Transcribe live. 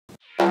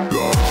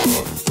Well,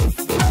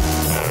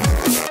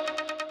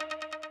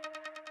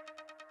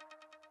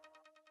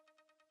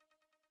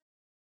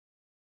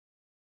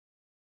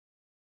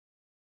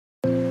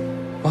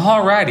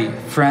 alrighty,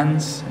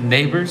 friends and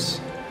neighbors,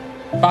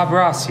 Bob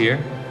Ross here,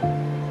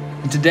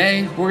 and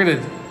today we're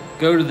going to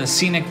go to the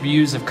scenic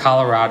views of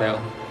Colorado.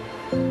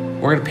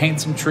 We're going to paint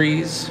some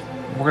trees,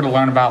 we're going to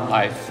learn about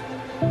life,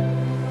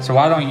 so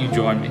why don't you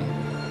join me?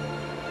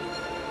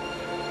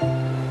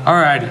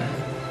 Alrighty,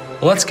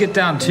 well, let's get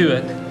down to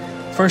it.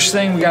 First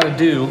thing we got to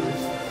do,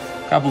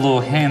 grab a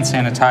little hand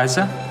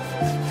sanitizer,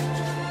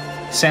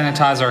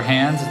 sanitize our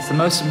hands. It's the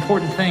most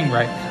important thing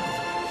right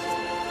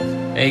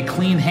now. A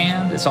clean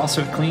hand is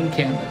also a clean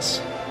canvas.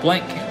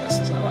 Blank canvas,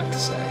 as I like to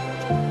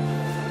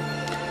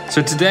say.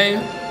 So today,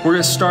 we're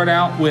going to start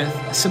out with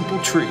a simple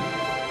tree.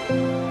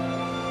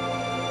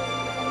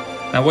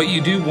 Now what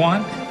you do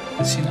want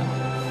is,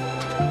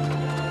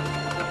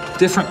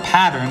 different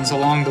patterns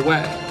along the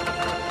way.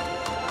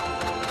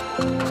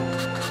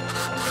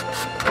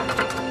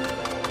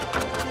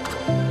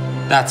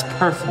 That's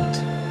perfect.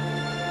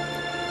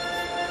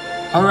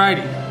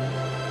 Alrighty.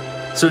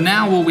 So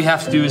now what we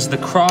have to do is the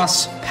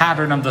cross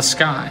pattern of the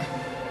sky.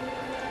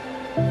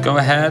 Go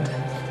ahead,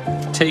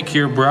 take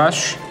your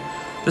brush.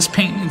 This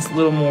paint needs a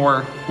little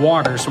more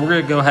water, so we're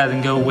gonna go ahead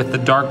and go with the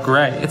dark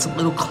gray. It's a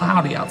little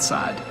cloudy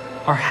outside.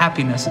 Our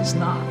happiness is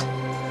not.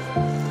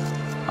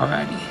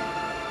 Alrighty.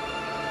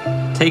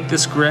 Take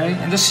this gray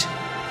and just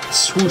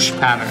swoosh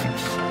pattern.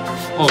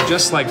 Oh,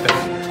 just like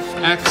that.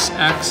 X,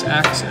 X,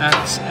 X,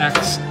 X,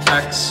 X,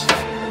 X.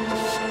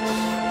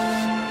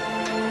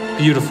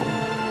 Beautiful.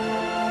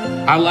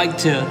 I like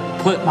to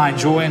put my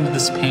joy into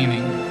this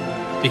painting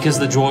because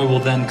the joy will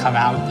then come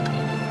out of the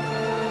painting.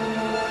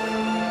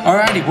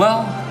 Alrighty,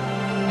 well,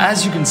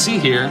 as you can see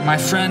here, my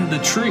friend the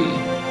tree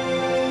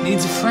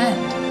needs a friend.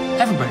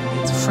 Everybody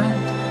needs a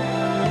friend.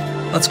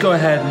 Let's go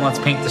ahead and let's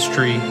paint this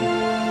tree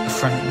a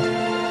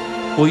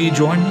friend. Will you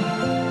join me?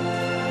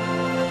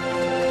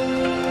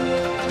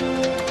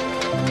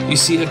 You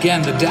see,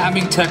 again, the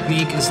dabbing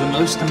technique is the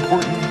most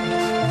important.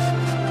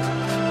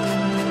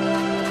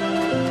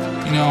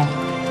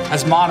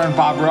 As modern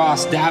Bob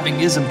Ross, dabbing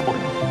is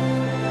important.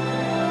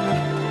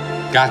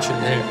 Gotcha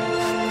there.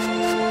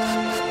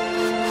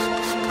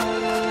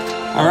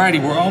 Alrighty,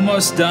 we're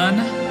almost done.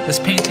 This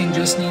painting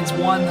just needs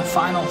one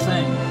final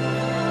thing.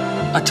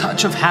 A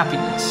touch of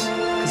happiness.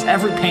 Because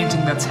every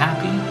painting that's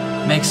happy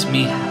makes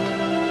me happy.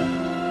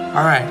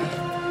 Alrighty.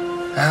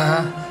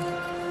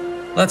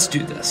 Let's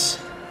do this.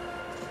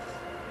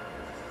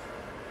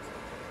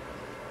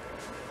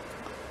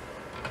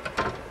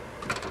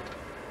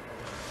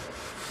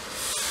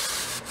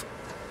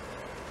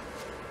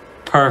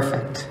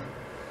 Perfect.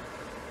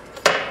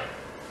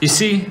 You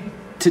see,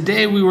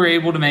 today we were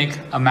able to make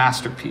a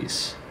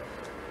masterpiece.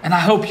 And I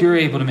hope you're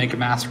able to make a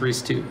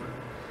masterpiece too.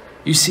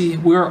 You see,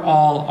 we're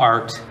all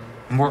art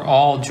and we're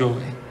all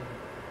joy.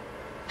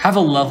 Have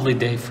a lovely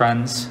day,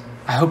 friends.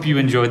 I hope you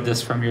enjoyed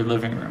this from your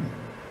living room.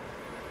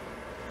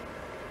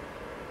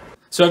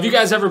 So have you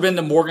guys ever been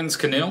to Morgan's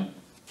Canoe?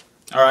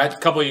 All right, a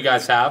couple of you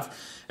guys have.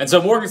 And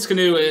so Morgan's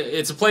Canoe,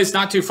 it's a place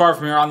not too far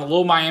from here on the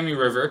Little Miami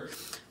River.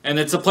 And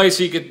it's a place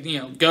you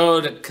could, go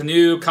to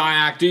canoe,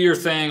 kayak, do your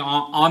thing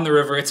on the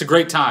river. It's a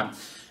great time.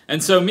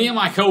 And so me and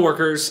my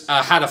coworkers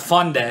had a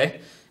fun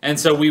day. And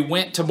so we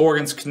went to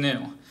Morgan's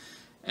Canoe.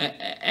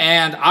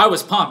 And I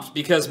was pumped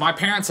because my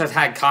parents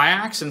had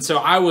kayaks. And so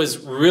I was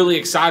really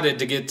excited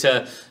to get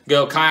to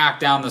go kayak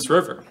down this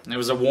river. It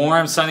was a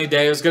warm, sunny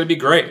day. It was going to be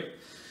great.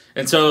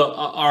 And so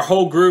our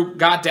whole group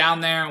got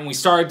down there and we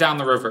started down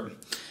the river.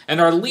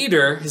 And our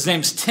leader, his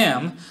name's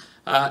Tim.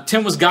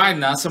 Tim was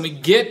guiding us, and we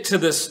get to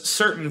this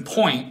certain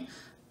point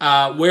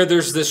where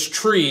there's this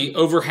tree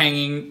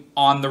overhanging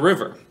on the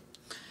river.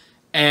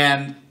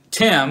 And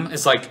Tim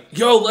is like,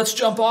 yo, let's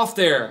jump off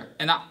there.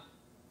 And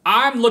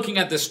I'm looking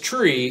at this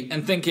tree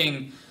and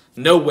thinking,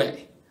 no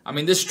way. I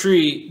mean, this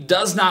tree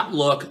does not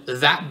look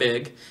that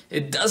big.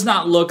 It does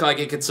not look like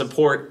it could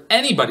support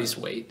anybody's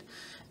weight.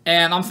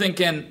 And I'm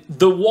thinking,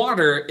 the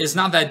water is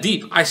not that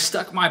deep. I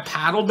stuck my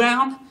paddle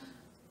down.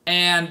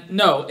 And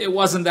no, it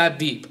wasn't that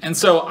deep. And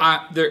so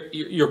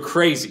you're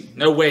crazy.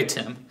 No way,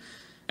 Tim.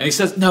 And he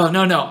says, no,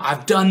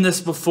 I've done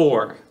this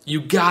before. You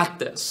got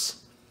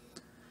this.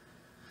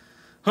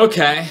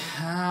 Okay,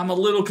 I'm a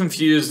little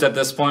confused at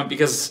this point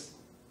because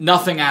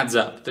nothing adds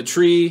up. The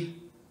tree,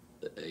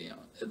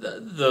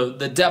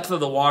 the depth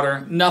of the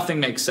water, nothing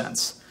makes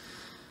sense.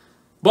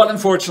 But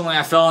unfortunately,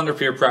 I fell under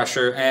peer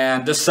pressure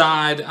and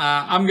decide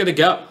I'm going to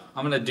go.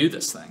 I'm going to do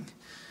this thing.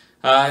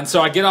 And so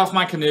I get off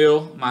my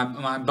canoe,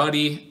 my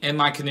buddy in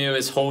my canoe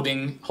is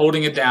holding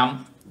it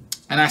down,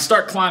 and I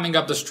start climbing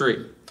up this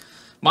tree.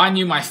 Mind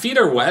you, my feet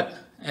are wet,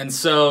 and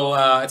so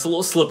it's a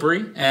little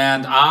slippery,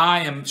 and I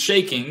am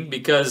shaking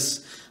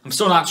because I'm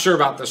still not sure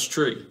about this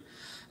tree.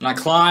 And I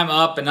climb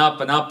up and up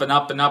and up and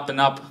up and up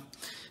and up,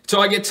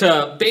 until I get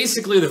to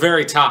basically the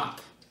very top.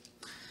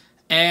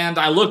 And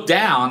I look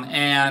down,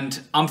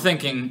 and I'm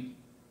thinking,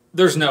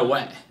 there's no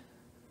way.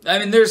 I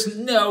mean, there's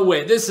no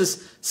way. This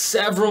is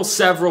several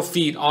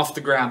feet off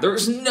the ground.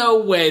 There's no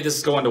way this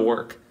is going to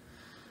work.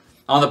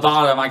 On the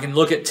bottom, I can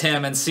look at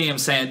Tim and see him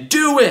saying,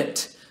 do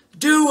it,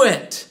 do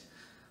it.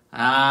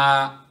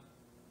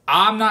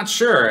 I'm not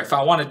sure if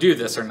I want to do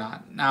this or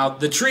not. Now,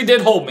 the tree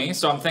did hold me,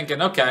 so I'm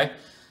thinking, okay,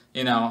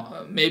 you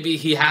know, maybe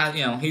he has,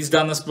 you know, he's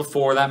done this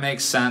before. That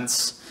makes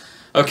sense.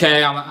 Okay,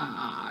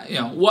 you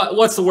know,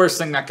 what's the worst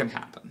thing that can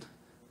happen?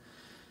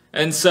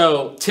 And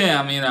so,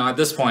 Tim, you know, at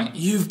this point,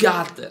 you've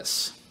got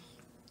this.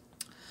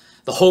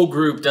 The whole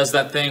group does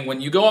that thing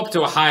when you go up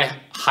to a high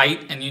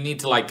height and you need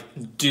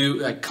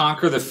to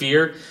conquer the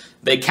fear.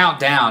 They count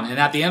down, and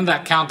at the end of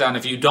that countdown,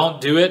 if you don't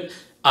do it,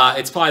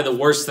 it's probably the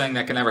worst thing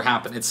that can ever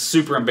happen. It's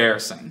super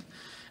embarrassing.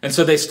 And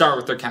so they start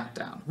with their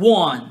countdown.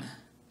 1,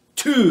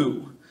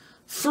 2,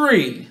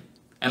 3,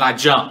 and I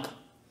jump.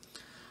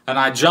 And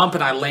I jump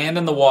and I land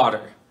in the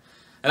water.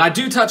 And I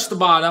do touch the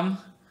bottom,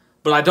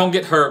 but I don't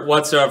get hurt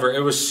whatsoever.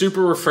 It was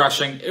super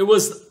refreshing. It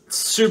was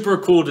super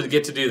cool to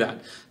get to do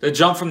that. To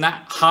jump from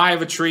that high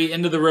of a tree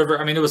into the river.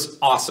 I mean, it was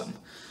awesome.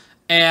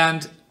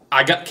 And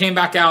I came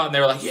back out and they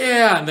were like,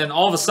 yeah. And then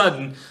all of a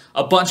sudden,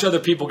 a bunch of other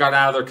people got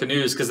out of their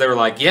canoes because they were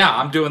like, yeah,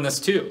 I'm doing this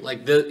too.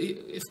 Like,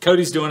 if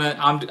Cody's doing it,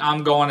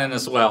 I'm going in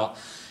as well.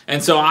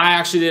 And so I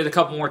actually did it a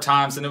couple more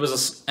times, and it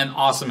was an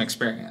awesome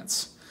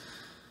experience.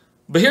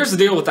 But here's the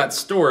deal with that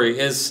story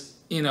is,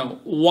 you know,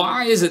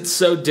 why is it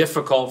so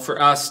difficult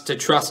for us to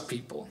trust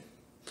people?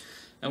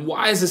 And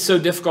why is it so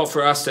difficult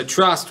for us to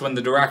trust when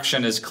the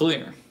direction is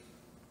clear?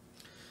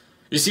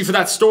 You see, for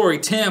that story,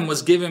 Tim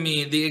was giving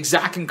me the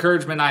exact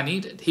encouragement I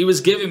needed. He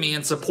was giving me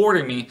and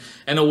supporting me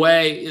in a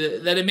way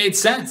that it made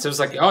sense. It was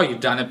like, oh,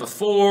 you've done it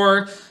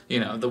before. You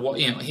know,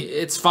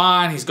 it's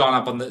fine. He's gone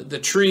up on the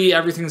tree.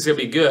 Everything's going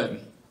to be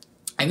good.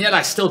 And yet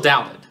I still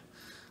doubted.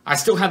 I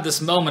still had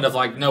this moment of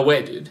like, no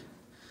way, dude.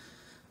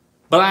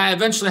 But I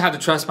eventually had to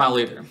trust my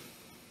leader.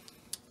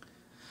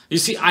 You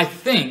see, I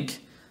think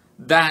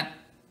that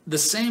the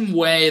same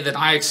way that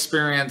I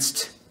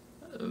experienced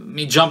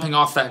me jumping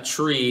off that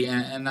tree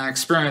and that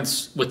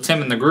experience with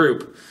Tim and the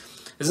group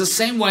is the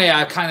same way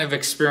I kind of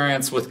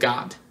experienced with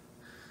God.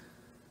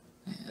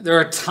 There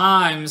are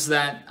times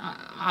that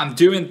I'm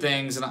doing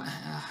things and I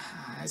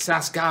just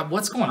ask God,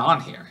 what's going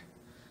on here?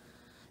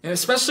 And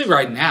especially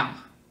right now,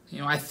 you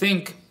know, I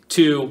think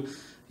to,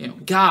 you know,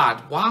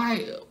 God,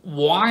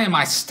 why am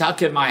I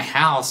stuck at my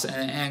house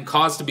and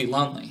caused to be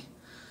lonely?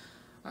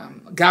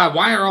 God,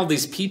 why are all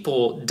these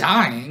people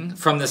dying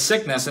from this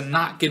sickness and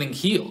not getting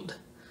healed?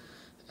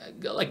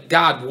 Like,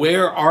 God,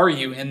 where are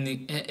you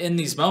in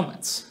these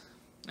moments?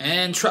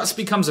 And trust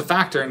becomes a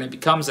factor and it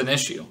becomes an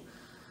issue.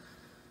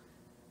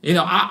 You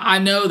know, I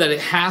know that it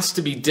has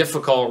to be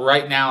difficult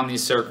right now in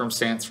these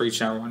circumstances for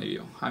each and every one of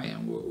you. I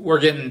mean, we're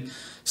getting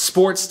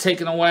sports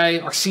taken away.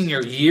 Our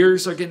senior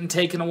years are getting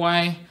taken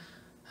away.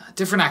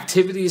 Different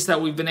activities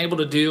that we've been able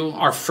to do.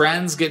 Our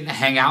friends getting to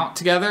hang out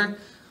together.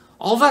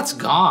 All that's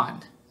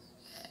gone.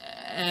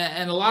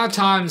 And a lot of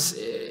times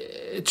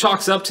it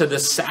chalks up to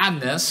this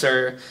sadness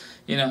or,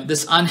 you know,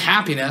 this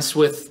unhappiness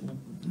with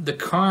the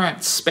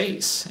current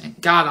space. And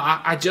God,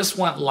 I just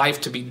want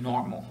life to be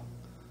normal.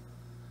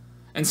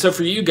 And so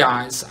for you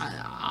guys,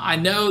 I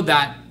know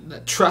that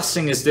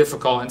trusting is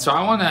difficult. And so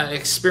I want to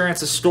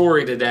experience a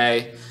story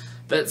today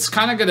that's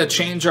kind of going to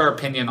change our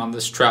opinion on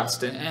this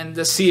trust and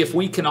to see if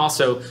we can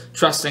also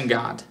trust in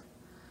God.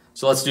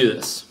 So let's do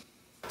this.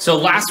 So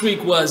last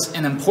week was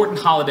an important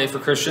holiday for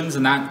Christians,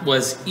 and that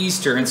was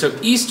Easter. And so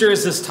Easter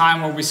is this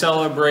time where we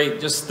celebrate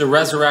just the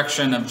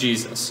resurrection of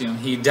Jesus. You know,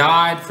 he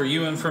died for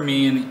you and for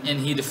me, and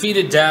he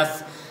defeated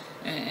death,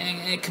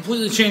 and it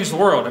completely changed the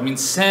world. I mean,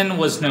 sin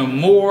was no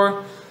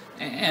more,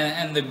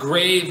 and the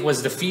grave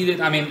was defeated.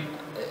 I mean,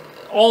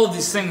 all of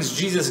these things,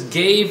 Jesus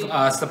gave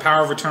us the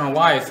power of eternal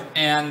life,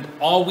 and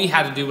all we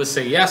had to do was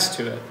say yes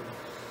to it.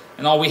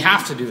 And all we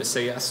have to do is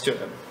say yes to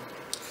it.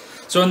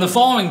 So in the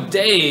following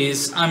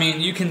days, I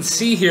mean, you can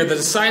see here the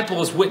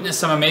disciples witnessed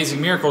some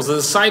amazing miracles. The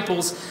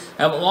disciples,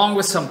 along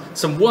with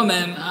some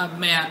woman,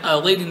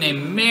 a lady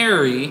named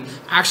Mary,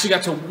 actually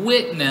got to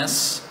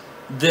witness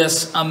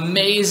this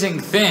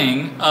amazing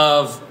thing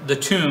of the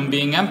tomb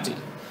being empty.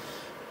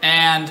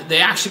 And they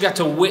actually got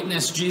to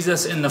witness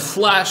Jesus in the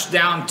flesh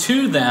down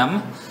to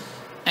them.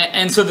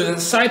 And so the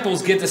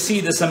disciples get to see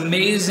this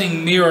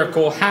amazing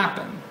miracle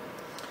happen.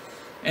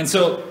 And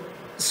so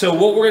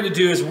what we're going to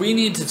do is we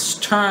need to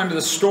turn to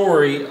the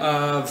story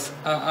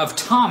of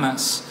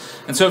Thomas.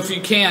 And so if you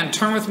can,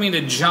 turn with me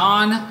to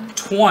John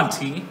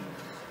 20,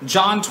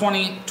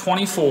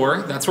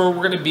 24. That's where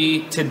we're going to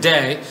be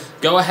today.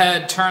 Go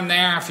ahead, turn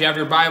there. If you have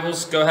your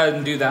Bibles, go ahead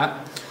and do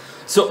that.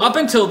 So up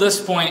until this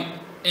point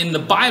in the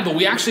Bible,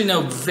 we actually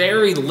know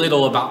very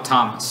little about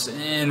Thomas.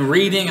 In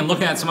reading and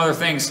looking at some other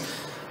things,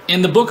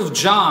 in the book of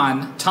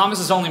John, Thomas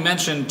is only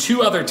mentioned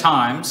 2 other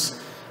times.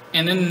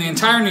 And in the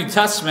entire New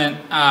Testament,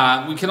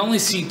 we can only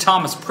see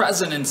Thomas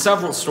present in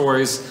several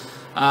stories,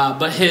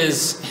 but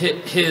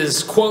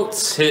his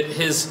quotes,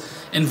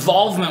 his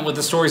involvement with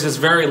the stories is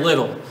very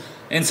little.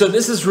 And so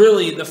this is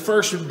really the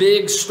first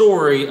big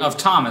story of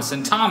Thomas.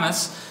 And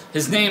Thomas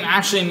His name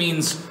actually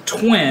means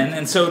twin,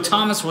 and so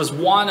Thomas was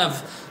one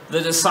of the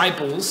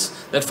disciples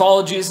that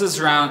followed Jesus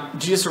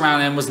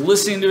around and was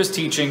listening to his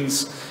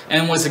teachings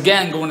and was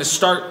again going to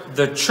start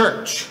the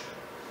church.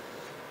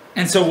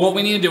 And so what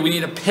we need to do, we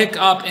need to pick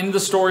up in the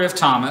story of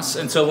Thomas.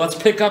 And so let's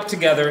pick up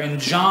together in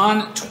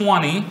John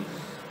 20.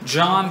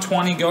 John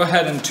 20, go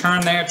ahead and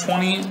turn there,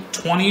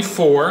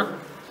 24.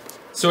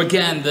 So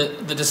again,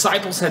 the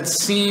disciples had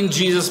seen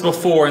Jesus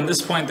before. And at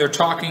this point, they're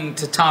talking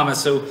to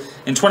Thomas. So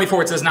in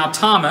 24, it says, "Now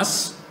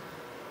Thomas,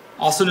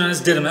 also known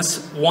as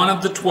Didymus, one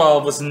of the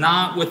 12, was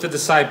not with the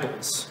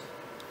disciples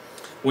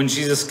when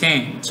Jesus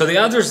came. So the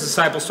other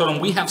disciples told him,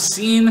 'We have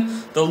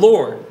seen the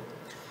Lord.'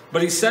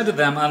 But he said to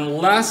them,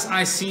 'Unless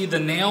I see the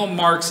nail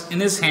marks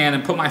in his hand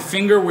and put my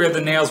finger where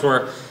the nails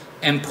were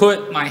and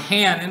put my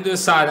hand into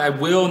his side, I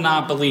will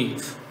not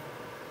believe.'"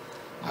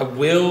 I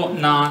will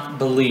not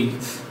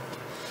believe.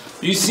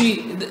 You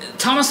see,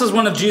 Thomas was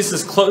one of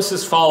Jesus'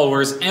 closest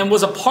followers and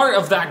was a part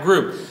of that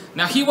group.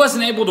 Now, he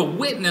wasn't able to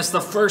witness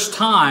the first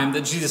time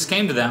that Jesus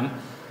came to them.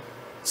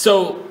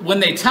 So when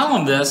they tell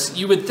him this,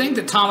 you would think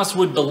that Thomas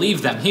would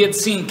believe them. He had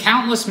seen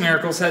countless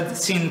miracles, had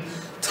seen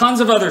tons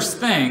of other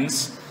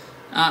things.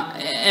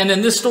 And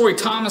in this story,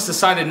 Thomas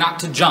decided not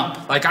to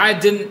jump. Like I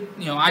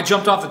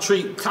jumped off the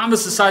tree.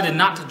 Thomas decided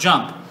not to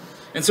jump.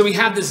 And so he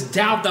had this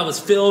doubt that was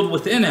filled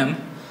within him.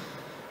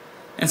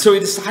 And so he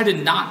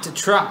decided not to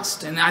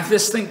trust. And I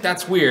just think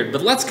that's weird.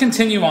 But let's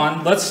continue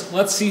on.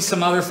 Let's see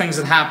some other things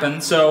that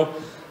happen. So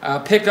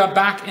pick up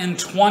back in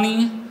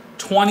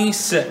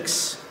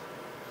 20:26.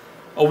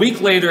 A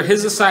week later,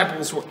 his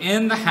disciples were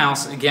in the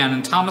house again,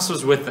 and Thomas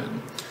was with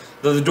them.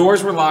 Though the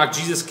doors were locked,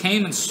 Jesus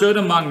came and stood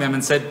among them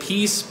and said,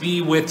 "Peace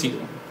be with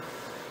you."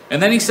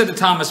 And then he said to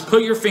Thomas,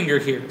 "Put your finger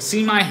here.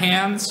 See my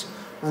hands?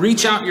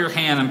 Reach out your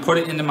hand and put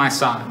it into my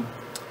side.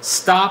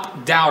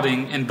 Stop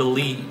doubting and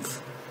believe."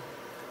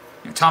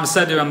 And Thomas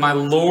said to him, "My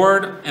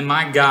Lord and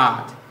my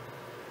God."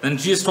 Then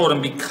Jesus told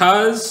him,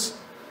 "Because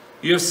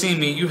you have seen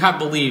me, you have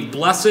believed.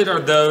 Blessed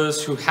are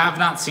those who have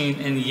not seen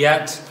and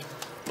yet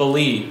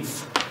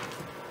believe."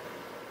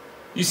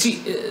 You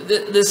see,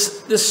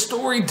 this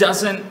story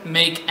doesn't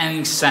make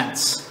any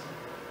sense.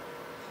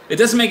 It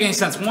doesn't make any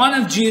sense. One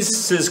of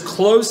Jesus'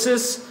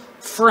 closest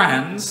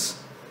friends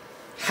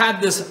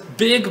had this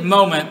big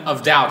moment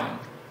of doubting.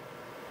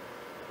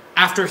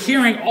 After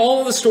hearing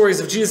all the stories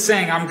of Jesus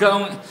saying,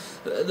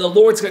 the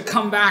Lord's going to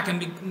come back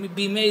and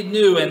be made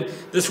new, and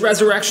this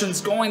resurrection's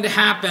going to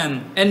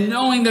happen, and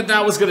knowing that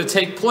that was going to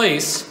take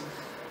place,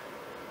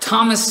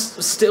 Thomas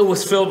still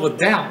was filled with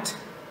doubt.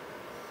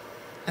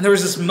 And there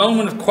was this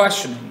moment of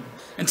questioning.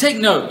 And take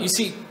note, you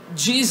see,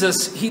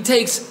 Jesus, he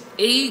takes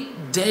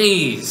 8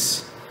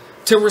 days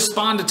to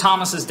respond to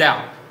Thomas's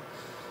doubt.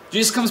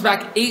 Jesus comes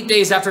back 8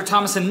 days after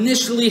Thomas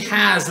initially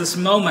has this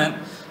moment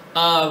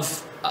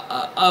of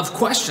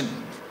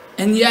questioning.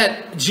 And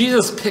yet,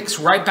 Jesus picks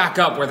right back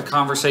up where the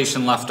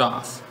conversation left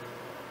off.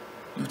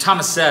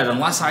 Thomas said,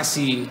 "Unless I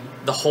see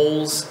the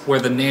holes where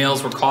the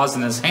nails were caused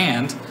in his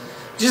hand,"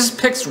 Jesus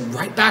picks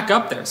right back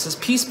up there. Says,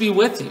 "Peace be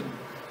with you.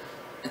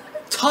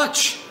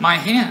 Touch my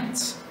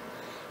hands.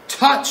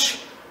 Touch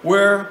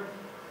where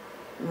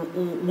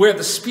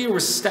the spear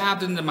was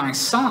stabbed into my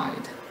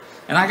side."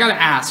 And I got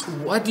to ask,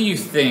 what do you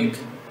think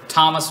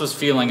Thomas was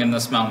feeling in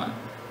this moment?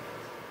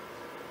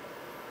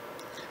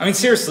 I mean,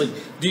 seriously,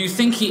 do you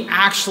think he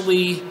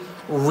actually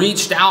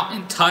reached out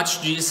and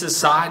touched Jesus'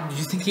 side? Do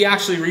you think he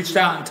actually reached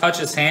out and touched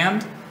his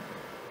hand?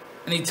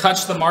 And he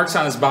touched the marks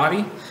on his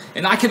body?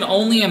 And I can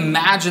only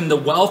imagine the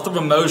wealth of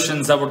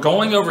emotions that were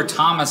going over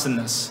Thomas in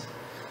this.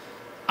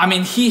 I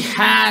mean, he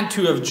had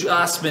to have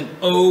just been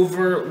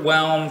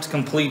overwhelmed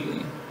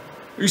completely.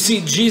 You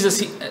see,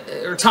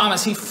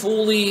 Thomas, he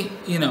fully,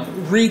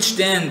 reached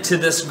into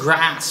this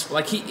grasp.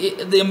 Like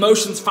the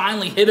emotions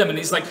finally hit him, and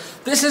he's like,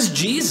 "This is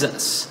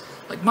Jesus,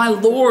 like my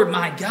Lord,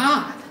 my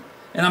God."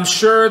 And I'm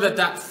sure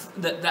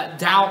that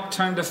doubt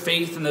turned to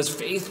faith, and those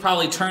faith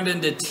probably turned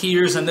into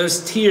tears, and those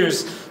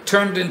tears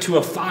turned into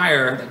a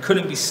fire that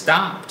couldn't be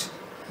stopped.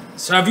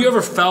 So have you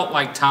ever felt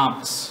like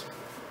Thomas?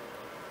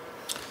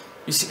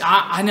 You see,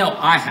 I know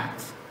I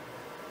have.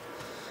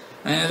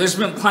 And there's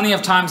been plenty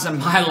of times in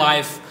my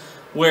life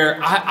where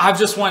I've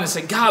just wanted to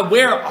say, "God,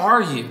 where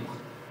are you?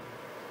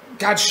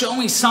 God, show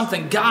me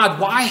something. God,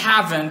 why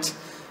haven't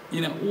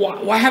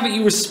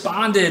you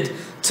responded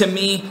to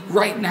me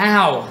right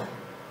now?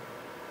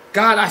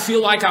 God, I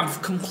feel like I'm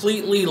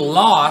completely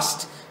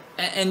lost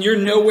and you're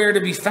nowhere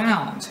to be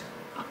found."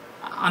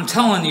 I'm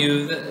telling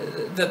you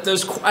that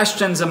those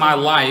questions in my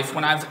life,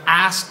 when I've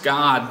asked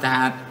God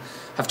that,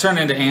 have turned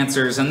into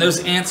answers, and those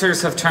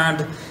answers have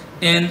turned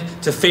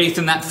into faith,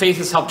 and that faith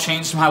has helped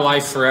change my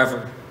life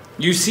forever.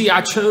 You see, I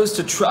chose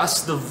to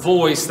trust the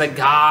voice that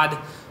God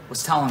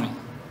was telling me.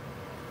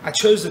 I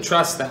chose to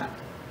trust that.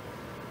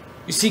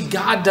 You see,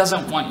 God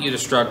doesn't want you to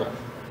struggle.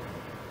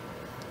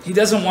 He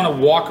doesn't want to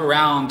walk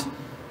around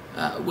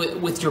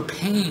with your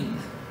pain.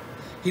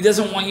 He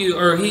doesn't want you,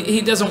 or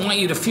he doesn't want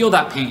you to feel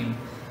that pain.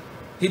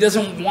 He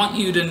doesn't want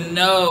you to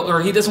know,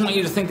 or he doesn't want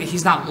you to think that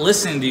he's not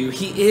listening to you.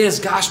 He is.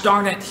 Gosh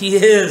darn it, he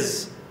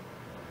is.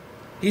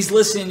 He's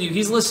listening to you.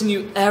 He's listening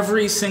to you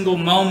every single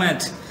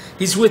moment.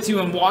 He's with you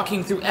and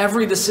walking through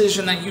every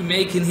decision that you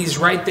make, and he's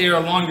right there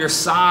along your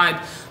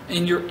side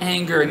in your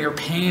anger and your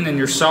pain and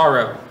your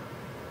sorrow.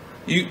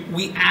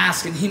 We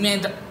ask, and he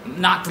may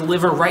not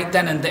deliver right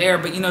then and there,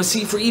 but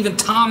see, for even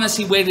Thomas,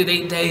 he waited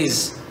 8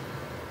 days.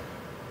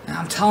 And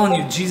I'm telling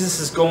you, Jesus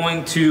is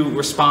going to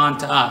respond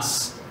to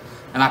us.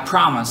 And I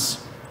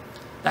promise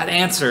that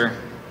answer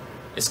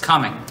is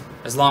coming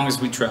as long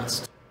as we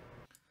trust.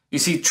 You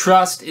see,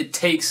 trust, it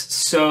takes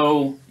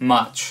so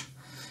much.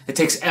 It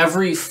takes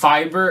every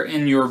fiber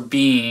in your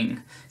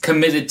being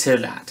committed to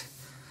that.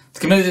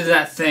 Committed to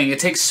that thing. It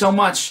takes so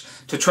much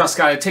to trust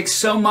God. It takes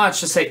so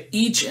much to say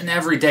each and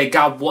every day,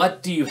 God,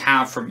 what do you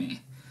have for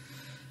me?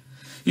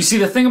 You see,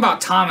 the thing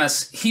about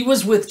Thomas, he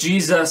was with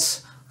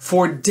Jesus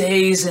for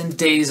days and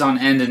days on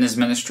end in his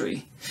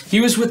ministry.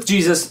 He was with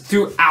Jesus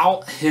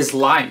throughout his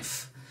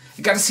life.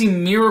 You got to see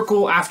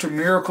miracle after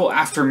miracle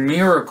after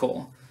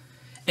miracle.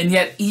 And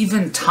yet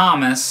even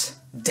Thomas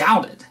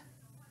doubted.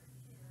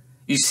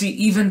 You see,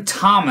 even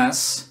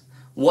Thomas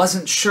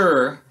wasn't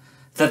sure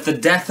that the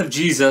death of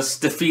Jesus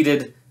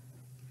defeated,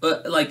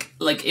 like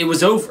it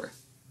was over.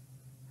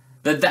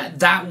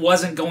 That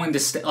wasn't going to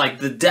stay, like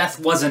the death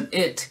wasn't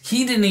it.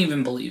 He didn't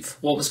even believe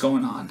what was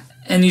going on.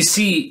 And you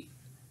see,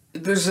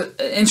 there's an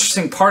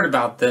interesting part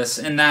about this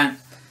in that,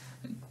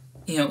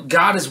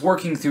 God is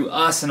working through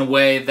us in a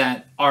way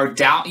that our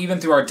doubt, even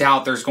through our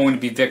doubt, there's going to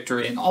be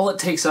victory. And all it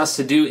takes us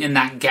to do in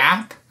that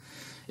gap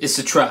is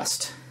to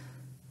trust.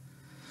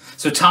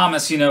 So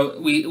Thomas,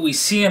 we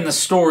see in the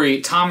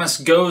story, Thomas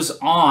goes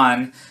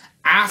on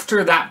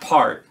after that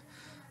part.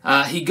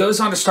 He goes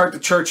on to start the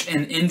church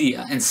in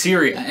India and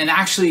Syria, and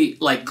actually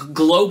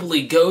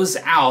globally goes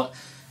out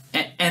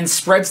and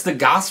spreads the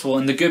gospel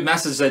and the good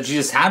message that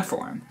Jesus had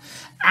for him.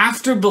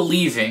 After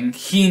believing,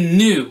 he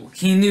knew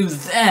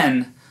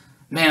then,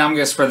 man, I'm going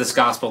to spread this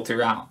gospel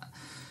throughout.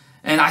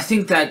 And I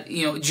think that,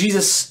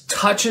 Jesus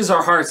touches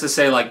our hearts to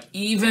say,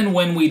 even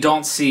when we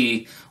don't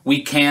see,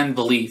 we can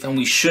believe, and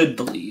we should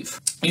believe.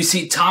 You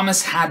see,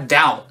 Thomas had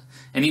doubt,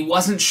 and he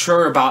wasn't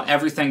sure about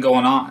everything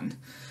going on.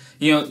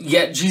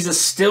 Yet Jesus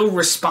still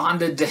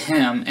responded to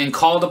him and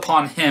called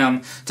upon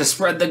him to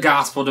spread the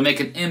gospel, to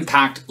make an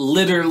impact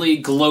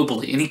literally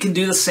globally. And he can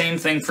do the same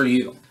thing for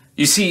you.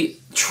 You see,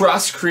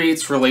 trust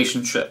creates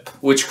relationship,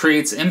 which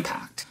creates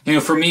impact.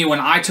 For me, when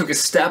I took a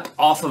step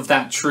off of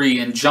that tree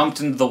and jumped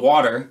into the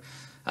water,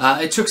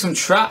 it took some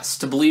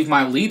trust to believe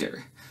my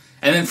leader.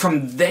 And then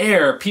from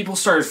there, people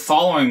started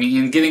following me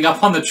and getting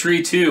up on the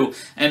tree too,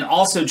 and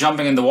also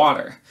jumping in the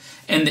water.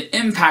 And the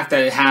impact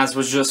that it has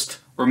was just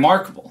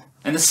remarkable.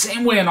 And the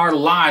same way in our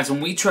lives, when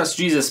we trust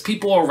Jesus,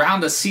 people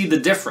around us see the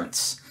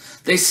difference.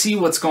 They see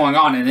what's going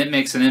on, and it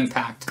makes an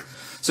impact.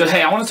 So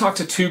hey, I want to talk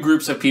to two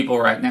groups of people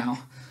right now.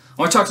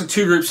 I want to talk to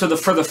two groups. So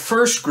for the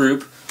first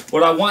group,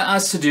 what I want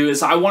us to do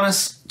is I want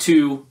us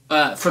to,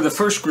 for the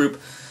first group,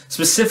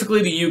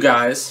 specifically to you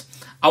guys,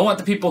 I want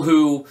the people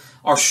who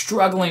are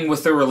struggling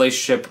with their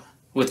relationship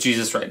with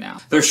Jesus right now.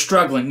 They're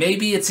struggling.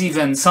 Maybe it's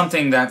even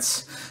something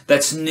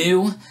that's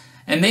new.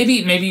 And maybe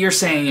you're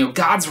saying,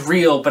 God's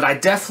real, but I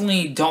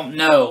definitely don't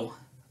know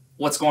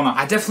what's going on.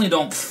 I definitely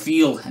don't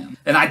feel him.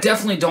 And I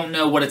definitely don't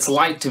know what it's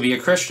like to be a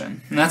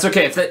Christian. And that's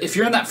okay. If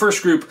you're in that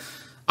first group,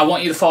 I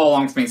want you to follow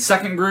along with me.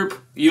 Second group,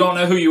 you don't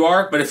know who you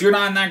are, but if you're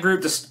not in that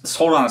group, just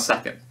hold on a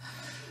second.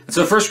 And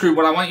so the first group,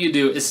 what I want you to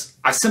do is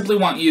I simply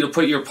want you to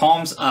put your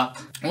palms up.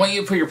 I want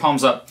you to put your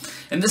palms up.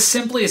 And this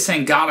simply is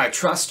saying, God, I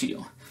trust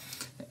you.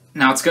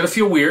 Now, it's going to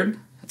feel weird.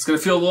 It's going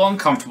to feel a little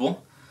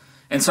uncomfortable.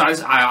 And so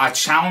I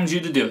challenge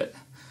you to do it.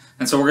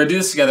 And so we're going to do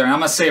this together. And I'm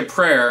going to say a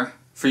prayer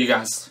for you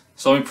guys.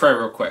 So let me pray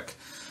real quick.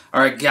 All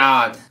right,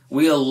 God,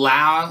 we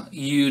allow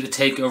you to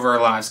take over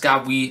our lives.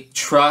 God, we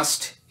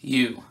trust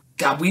you.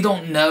 God, we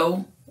don't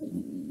know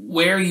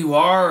where you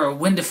are or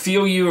when to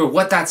feel you or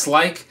what that's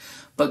like.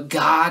 But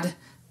God,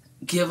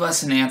 give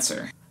us an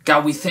answer.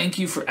 God, we thank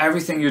you for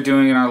everything you're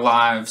doing in our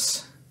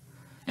lives.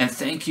 And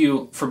thank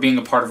you for being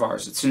a part of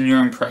ours. It's in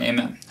your name, pray.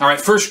 Amen. All right,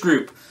 first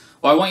group.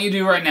 What I want you to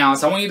do right now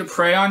is I want you to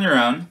pray on your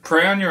own.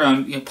 Pray on your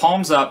own,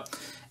 palms up,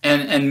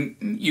 and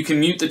you can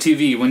mute the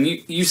TV. When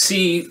you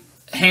see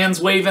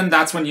hands waving,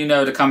 that's when you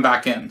know to come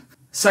back in.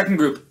 Second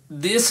group,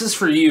 this is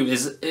for you.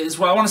 Is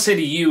what I want to say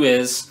to you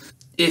is,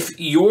 if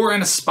you're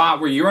in a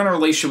spot where you're in a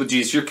relationship with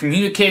Jesus, you're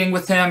communicating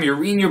with him, you're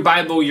reading your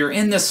Bible, you're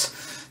in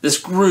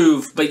this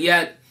groove, but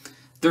yet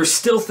there's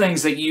still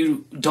things that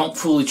you don't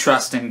fully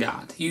trust in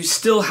God. You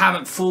still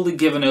haven't fully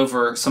given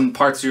over some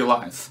parts of your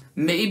life.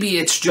 Maybe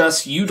it's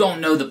just you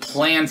don't know the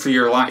plan for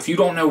your life. You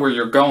don't know where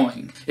you're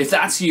going. If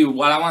that's you,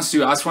 what I want us to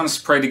do, I just want us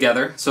to pray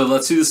together. So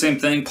let's do the same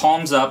thing.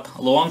 Palms up,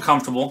 a little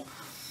uncomfortable.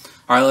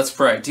 All right, let's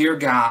pray. Dear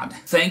God,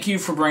 thank you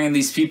for bringing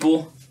these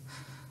people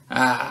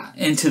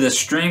into the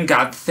stream.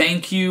 God,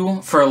 thank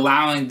you for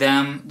allowing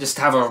them just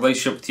to have a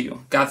relationship with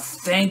you. God,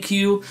 thank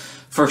you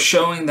for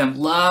showing them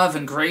love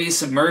and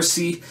grace and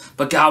mercy.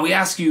 But God, we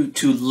ask you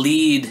to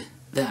lead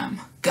them.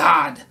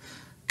 God,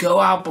 go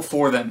out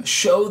before them.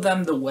 Show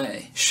them the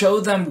way. Show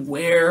them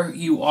where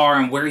you are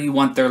and where you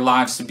want their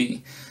lives to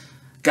be.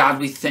 God,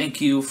 we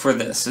thank you for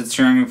this. It's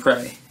your name we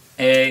pray.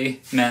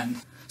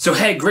 Amen. So,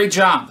 hey, great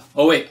job.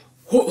 Oh, wait.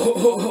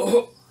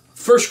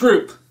 First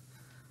group.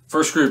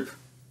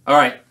 All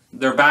right,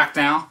 they're back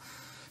now.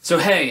 So,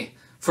 hey,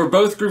 for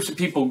both groups of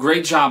people,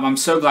 great job. I'm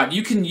so glad.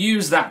 You can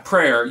use that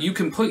prayer. You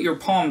can put your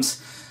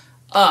palms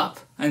up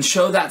and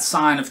show that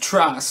sign of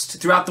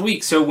trust throughout the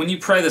week. So when you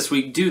pray this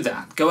week, do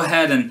that. Go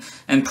ahead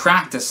and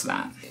practice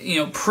that.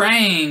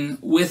 Praying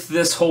with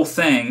this whole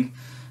thing,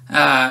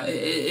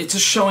 it's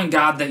just showing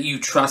God that you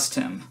trust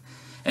Him.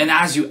 And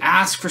as you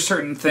ask for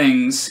certain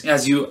things,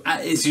 as you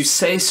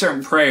say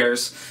certain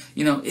prayers,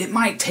 it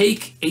might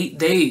take 8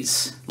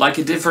 days, like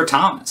it did for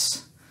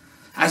Thomas.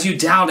 As you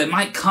doubt, it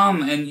might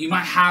come and you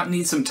might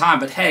need some time.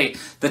 But hey,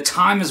 the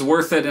time is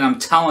worth it, and I'm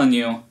telling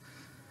you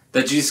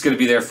that Jesus is going to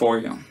be there for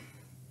you.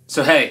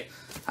 So hey,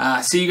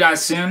 see you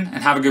guys soon,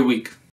 and have a good week.